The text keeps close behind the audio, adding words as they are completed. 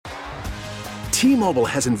T-Mobile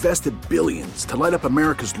has invested billions to light up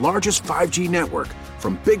America's largest 5G network,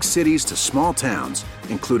 from big cities to small towns,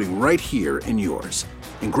 including right here in yours.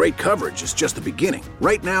 And great coverage is just the beginning.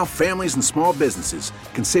 Right now, families and small businesses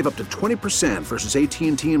can save up to 20% versus AT&T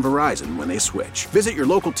and Verizon when they switch. Visit your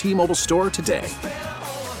local T-Mobile store today.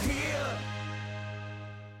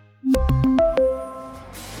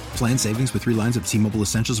 Plan savings with 3 lines of T-Mobile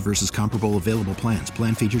Essentials versus comparable available plans.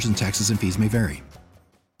 Plan features and taxes and fees may vary.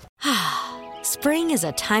 Spring is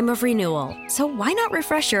a time of renewal, so why not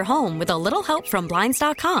refresh your home with a little help from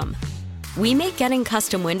Blinds.com? We make getting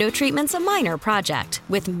custom window treatments a minor project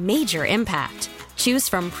with major impact. Choose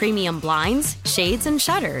from premium blinds, shades, and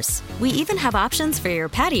shutters. We even have options for your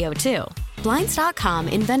patio, too. Blinds.com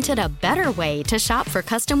invented a better way to shop for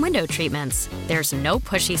custom window treatments. There's no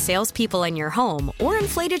pushy salespeople in your home or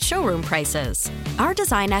inflated showroom prices. Our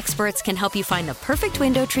design experts can help you find the perfect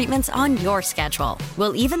window treatments on your schedule.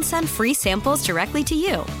 We'll even send free samples directly to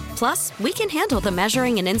you. Plus, we can handle the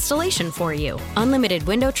measuring and installation for you. Unlimited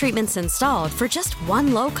window treatments installed for just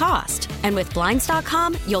one low cost. And with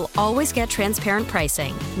Blinds.com, you'll always get transparent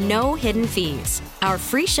pricing. No hidden fees. Our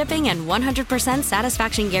free shipping and 100%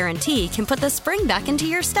 satisfaction guarantee can put the spring back into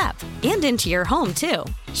your step and into your home, too.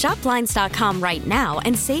 Shop Blinds.com right now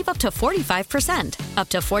and save up to 45%. Up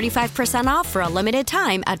to 45% off for a limited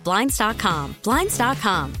time at Blinds.com.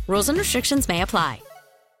 Blinds.com. Rules and restrictions may apply.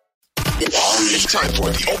 It's time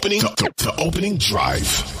for the opening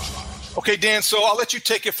drive. Okay, Dan, so I'll let you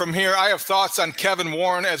take it from here. I have thoughts on Kevin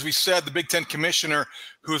Warren, as we said, the Big Ten commissioner,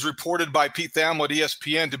 who is reported by Pete Thamel at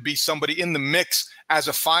ESPN to be somebody in the mix as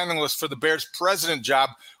a finalist for the Bears president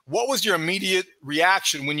job. What was your immediate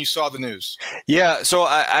reaction when you saw the news? Yeah, so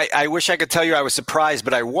I wish I could tell you I was surprised,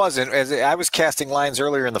 but I wasn't. As I was casting lines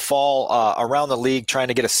earlier in the fall around the league, trying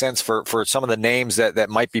to get a sense for some of the names that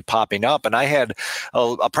might be popping up. And I had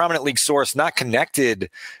a prominent league source not connected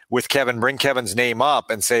with Kevin bring Kevin's name up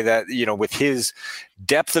and say that, you know, with his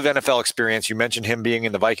depth of NFL experience, you mentioned him being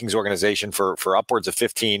in the Vikings organization for upwards of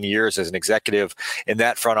 15 years as an executive in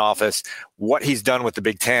that front office, what he's done with the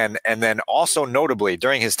Big Ten. And then also notably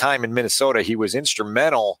during his time in Minnesota, he was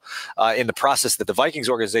instrumental in the process that the Vikings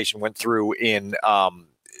organization went through in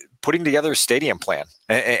putting together a stadium plan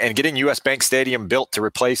and getting US Bank Stadium built to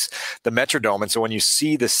replace the Metrodome. And so when you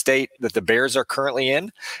see the state that the Bears are currently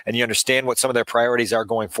in and you understand what some of their priorities are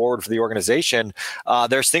going forward for the organization,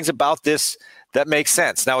 there's things about this that makes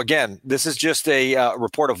sense. Now, again, this is just a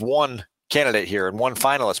report of one candidate here and one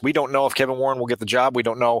finalist. We don't know if Kevin Warren will get the job. We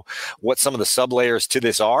don't know what some of the sub-layers to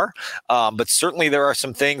this are, but certainly there are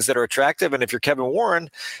some things that are attractive. And if you're Kevin Warren,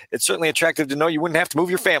 it's certainly attractive to know you wouldn't have to move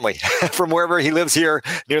your family from wherever he lives here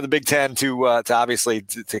near the Big Ten to obviously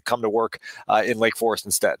to come to work in Lake Forest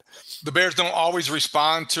instead. The Bears don't always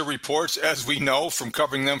respond to reports, as we know from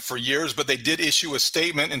covering them for years, but they did issue a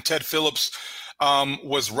statement, and Ted Phillips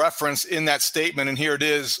was referenced in that statement, and here it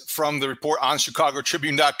is from the report on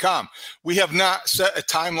ChicagoTribune.com. We have not set a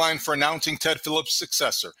timeline for announcing Ted Phillips'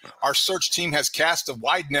 successor. Our search team has cast a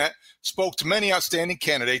wide net, spoke to many outstanding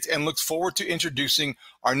candidates, and looks forward to introducing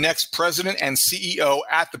our next president and CEO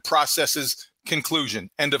at the process's conclusion.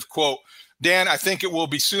 End of quote. Dan, I think it will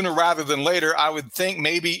be sooner rather than later. I would think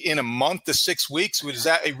maybe in a month to 6 weeks. Is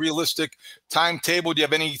that a realistic timetable? Do you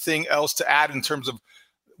have anything else to add in terms of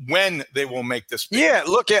when they will make this? Yeah,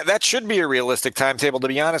 look, that should be a realistic timetable, to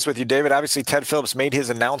be honest with you, David. Obviously, Ted Phillips made his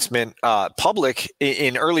announcement public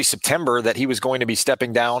in early September that he was going to be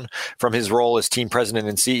stepping down from his role as team president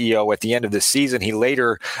and CEO at the end of this season. He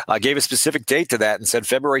later gave a specific date to that and said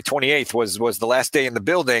February 28th was the last day in the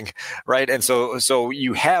building, right? And so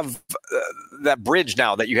you have that bridge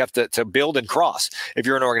now that you have to build and cross if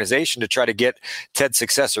you're an organization to try to get Ted's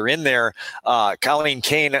successor in there. Colleen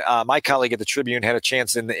Kane, my colleague at the Tribune, had a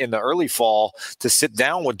chance in the early fall to sit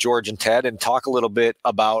down with George and Ted and talk a little bit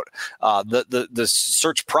about the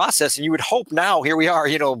search process. And you would hope now, here we are,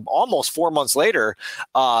 almost 4 months later,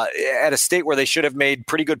 at a state where they should have made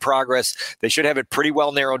pretty good progress. They should have it pretty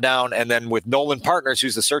well narrowed down. And then with Nolan Partners,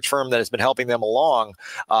 who's the search firm that has been helping them along,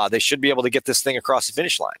 they should be able to get this thing across the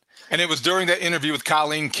finish line. And it was during that interview with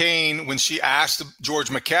Colleen Kane when she asked George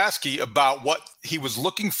McCaskey about what he was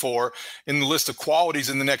looking for in the list of qualities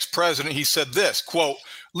in the next president. He said this, quote,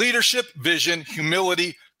 leadership, vision,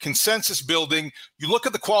 humility, consensus building. You look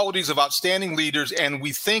at the qualities of outstanding leaders, and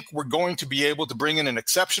we think we're going to be able to bring in an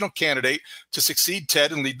exceptional candidate to succeed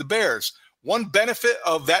Ted and lead the Bears. One benefit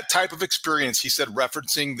of that type of experience, he said,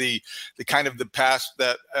 referencing the kind of the past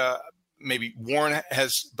that maybe Warren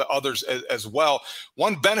has, but others as well.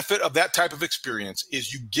 One benefit of that type of experience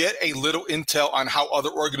is you get a little intel on how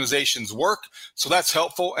other organizations work. So that's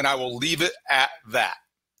helpful, and I will leave it at that.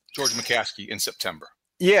 George McCaskey in September.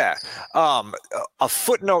 Yeah. A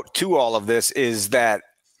footnote to all of this is that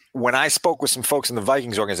when I spoke with some folks in the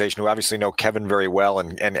Vikings organization who obviously know Kevin very well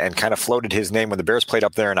and kind of floated his name when the Bears played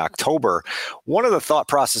up there in October, one of the thought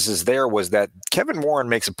processes there was that Kevin Warren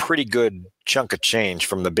makes a pretty good chunk of change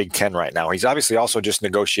from the Big Ten right now. He's obviously also just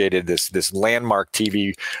negotiated this landmark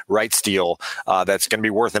TV rights deal that's going to be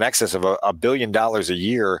worth in excess of $1 billion a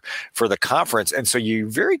year for the conference. And so you're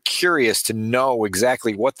very curious to know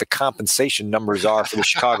exactly what the compensation numbers are for the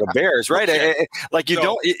Chicago Bears, right? Okay. Like you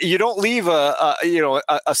don't leave a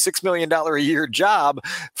 $6 million a year job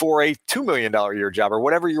for a $2 million a year job or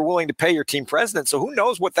whatever you're willing to pay your team president. So who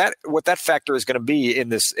knows what that factor is going to be in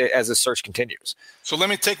this as the search continues. So let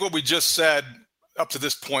me take what we just said up to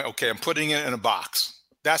this point. Okay, I'm putting it in a box.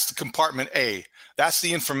 That's the compartment A. That's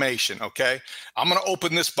the information, okay? I'm going to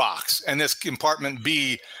open this box, and this compartment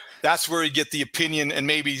B, that's where you get the opinion and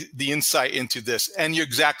maybe the insight into this. And you're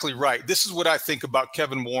exactly right. This is what I think about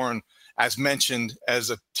Kevin Warren, as mentioned,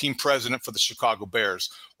 as a team president for the Chicago Bears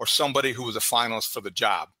or somebody who was a finalist for the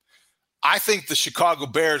job. I think the Chicago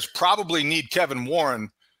Bears probably need Kevin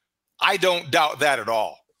Warren. I don't doubt that at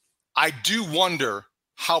all. I do wonder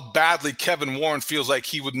how badly Kevin Warren feels like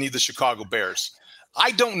he would need the Chicago Bears.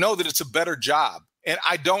 I don't know that it's a better job. And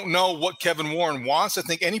I don't know what Kevin Warren wants. I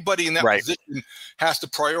think anybody in that position has to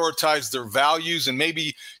prioritize their values. And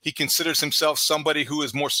maybe he considers himself somebody who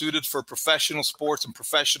is more suited for professional sports and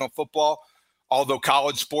professional football, although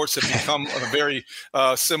college sports have become a very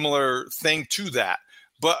similar thing to that.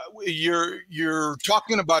 But you're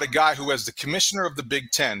talking about a guy who, as the commissioner of the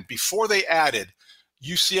Big Ten, before they added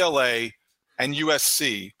UCLA and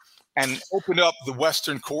USC and opened up the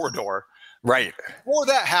Western Corridor. Right. Before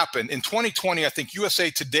that happened, in 2020, I think USA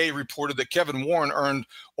Today reported that Kevin Warren earned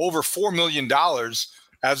over $4 million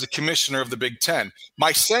as the commissioner of the Big Ten.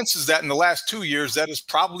 My sense is that in the last 2 years, that has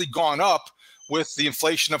probably gone up with the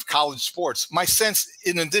inflation of college sports. My sense,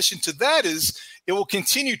 in addition to that, is it will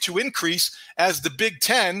continue to increase as the Big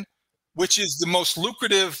Ten, which is the most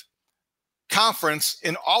lucrative conference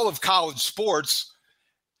in all of college sports,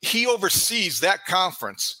 he oversees that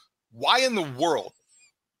conference. Why in the world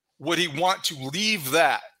would he want to leave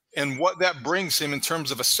that and what that brings him in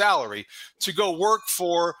terms of a salary to go work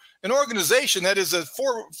for an organization that is a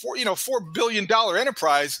 $4 billion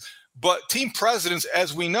enterprise, but team presidents,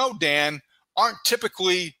 as we know, Dan, aren't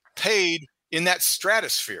typically paid in that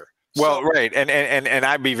stratosphere? Well, right. And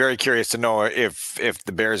I'd be very curious to know if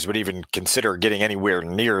the Bears would even consider getting anywhere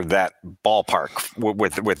near that ballpark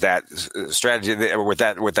with that strategy, with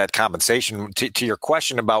that compensation. To your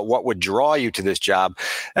question about what would draw you to this job,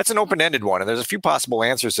 that's an open-ended one. And there's a few possible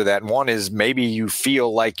answers to that. And one is maybe you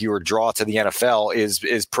feel like your draw to the NFL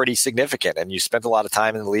is pretty significant and you spent a lot of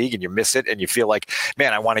time in the league and you miss it and you feel like,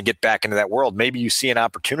 man, I want to get back into that world. Maybe you see an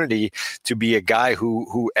opportunity to be a guy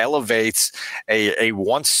who elevates a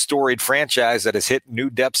once storied franchise that has hit new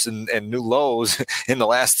depths and new lows in the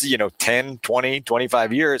last 10, 20,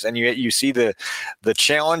 25 years, and you see the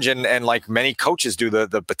challenge and like many coaches do,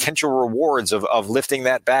 the potential rewards of lifting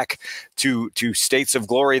that back to states of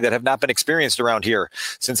glory that have not been experienced around here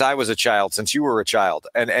since I was a child, since you were a child,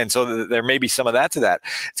 and so there may be some of that to that.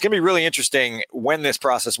 It's going to be really interesting when this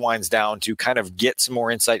process winds down to kind of get some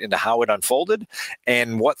more insight into how it unfolded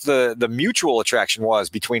and what the mutual attraction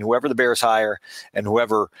was between whoever the Bears hire and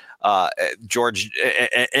whoever George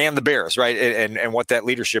and the Bears, right? And what that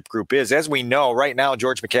leadership group is. As we know, right now,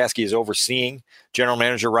 George McCaskey is overseeing General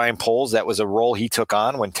Manager Ryan Poles. That was a role he took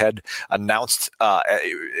on when Ted announced,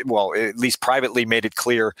 at least privately made it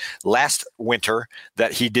clear last winter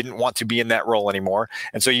that he didn't want to be in that role anymore.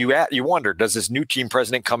 And so you wonder, does this new team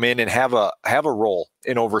president come in and have a role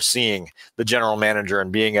in overseeing the general manager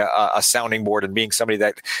and being a sounding board and being somebody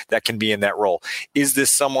that can be in that role? Is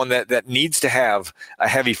this someone that needs to have a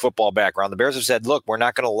heavy football background? The Bears have said, look, we're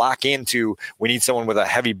not going to lock into, we need someone with a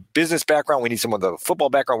heavy business background. We need someone with a football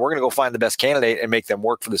background. We're going to go find the best candidate and make them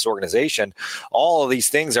work for this organization. All of these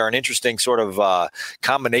things are an interesting sort of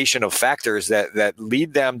combination of factors that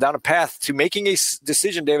lead them down a path to making a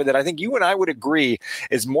decision, David, that I think you and I would agree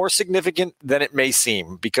is more significant than it may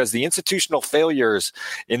seem, because the institutional failures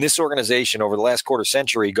in this organization over the last quarter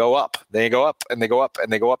century go up. They go up and they go up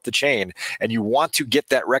and they go up the chain. And you want to get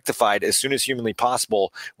that rectified as soon as humanly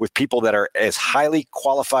possible with people that are as highly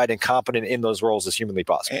qualified and competent in those roles as humanly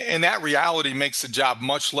possible. And that reality makes the job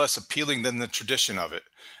much less appealing than the tradition of it.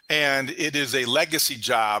 And it is a legacy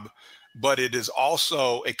job but it is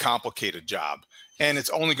also a complicated job. And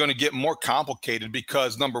it's only going to get more complicated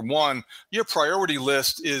because, number one, your priority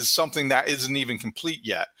list is something that isn't even complete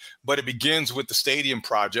yet. But it begins with the stadium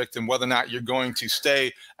project and whether or not you're going to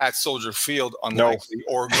stay at Soldier Field, unlikely,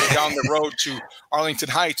 or go down the road to Arlington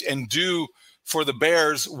Heights and do for the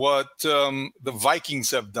Bears what the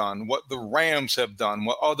Vikings have done, what the Rams have done,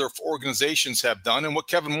 what other organizations have done, and what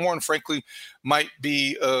Kevin Warren, frankly, might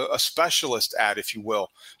be a specialist at, if you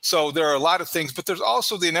will. So there are a lot of things, but there's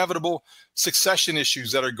also the inevitable succession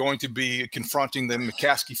issues that are going to be confronting the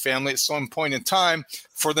McCaskey family at some point in time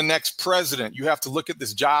for the next president. You have to look at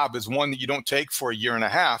this job as one that you don't take for a year and a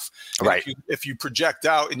half. Right. If you project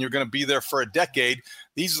out and you're going to be there for a decade,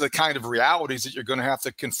 these are the kind of realities that you're going to have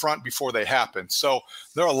to confront before they happen. So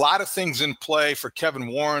there are a lot of things in play for Kevin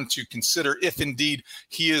Warren to consider if indeed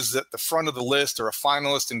he is at the front of the list or a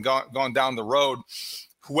finalist and gone down the road.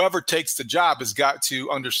 Whoever takes the job has got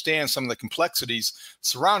to understand some of the complexities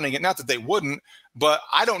surrounding it. Not that they wouldn't, but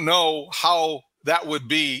I don't know how that would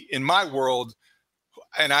be in my world.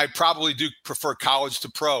 And I probably do prefer college to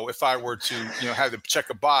pro if I were to, have to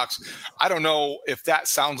check a box. I don't know if that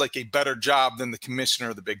sounds like a better job than the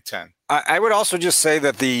commissioner of the Big Ten. I would also just say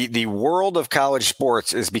that the world of college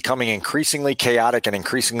sports is becoming increasingly chaotic and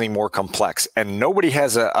increasingly more complex. And nobody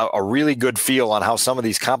has a really good feel on how some of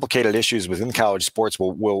these complicated issues within college sports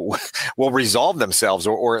will resolve themselves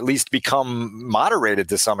or at least become moderated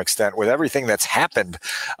to some extent with everything that's happened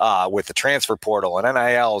with the transfer portal and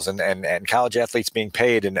NILs and college athletes being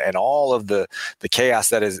paid and all of the chaos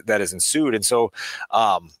that is ensued. And so,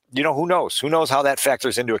 who knows? Who knows how that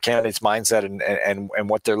factors into a candidate's mindset and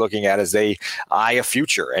what they're looking at as they eye a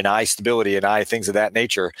future and eye stability and eye things of that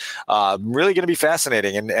nature. Really going to be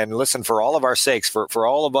fascinating. And listen, for all of our sakes, for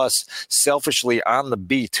all of us selfishly on the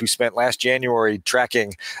beat who spent last January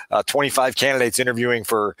tracking 25 candidates interviewing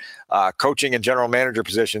for coaching and general manager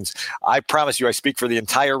positions, I promise you I speak for the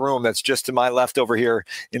entire room that's just to my left over here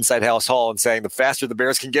inside Halas Hall and saying the faster the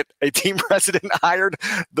Bears can get a team president hired,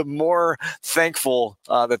 the more thankful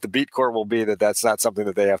that the beat court will be that's not something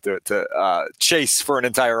that they have to chase for an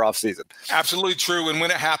entire offseason. Absolutely true. And when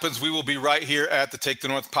it happens, we will be right here at the Take the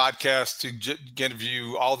North podcast to give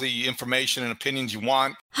you all the information and opinions you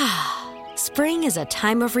want. Spring is a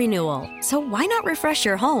time of renewal, so why not refresh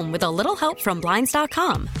your home with a little help from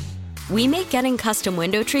Blinds.com? We make getting custom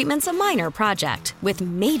window treatments a minor project with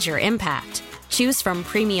major impact. Choose from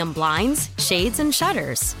premium blinds, shades, and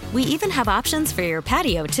shutters. We even have options for your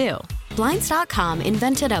patio, too. Blinds.com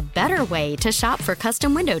invented a better way to shop for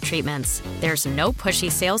custom window treatments. There's no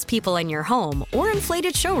pushy salespeople in your home or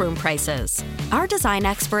inflated showroom prices. Our design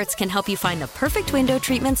experts can help you find the perfect window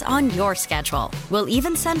treatments on your schedule. We'll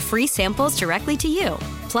even send free samples directly to you.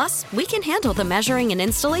 Plus, we can handle the measuring and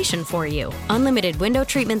installation for you. Unlimited window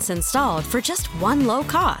treatments installed for just one low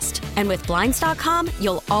cost. And with Blinds.com,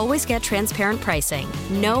 you'll always get transparent pricing.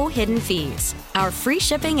 No hidden fees. Our free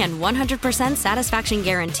shipping and 100% satisfaction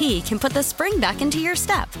guarantee can put the spring back into your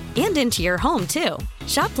step and into your home, too.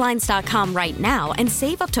 Shop Blinds.com right now and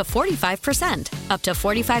save up to 45%. Up to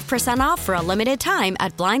 45% off for a limited time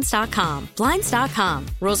at Blinds.com. Blinds.com.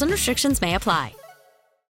 Rules and restrictions may apply.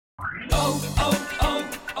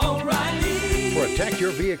 O'Reilly. Protect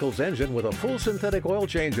your vehicle's engine with a full synthetic oil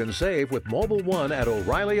change and save with Mobil 1 at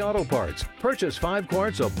O'Reilly Auto Parts. Purchase 5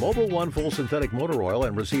 quarts of Mobil 1 full synthetic motor oil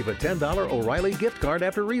and receive a $10 O'Reilly gift card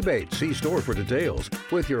after rebate. See store for details.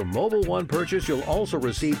 With your Mobil 1 purchase, you'll also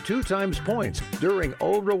receive 2 times points during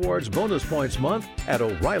O Rewards Bonus Points Month at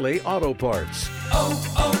O'Reilly Auto Parts.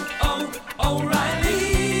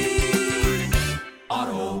 O'Reilly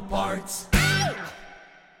Auto Parts.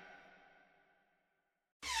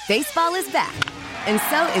 Baseball is back, and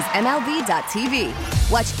so is MLB.tv.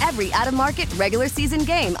 Watch every out-of-market regular season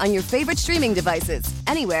game on your favorite streaming devices,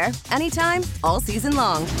 anywhere, anytime, all season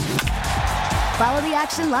long. Follow the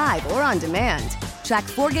action live or on demand. Track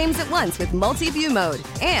 4 games at once with multi-view mode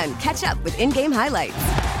and catch up with in-game highlights.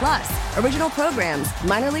 Plus, original programs,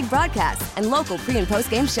 minor league broadcasts, and local pre- and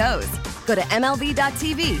post-game shows. Go to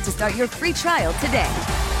MLB.tv to start your free trial today.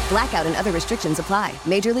 Blackout and other restrictions apply.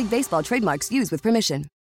 Major League Baseball trademarks used with permission.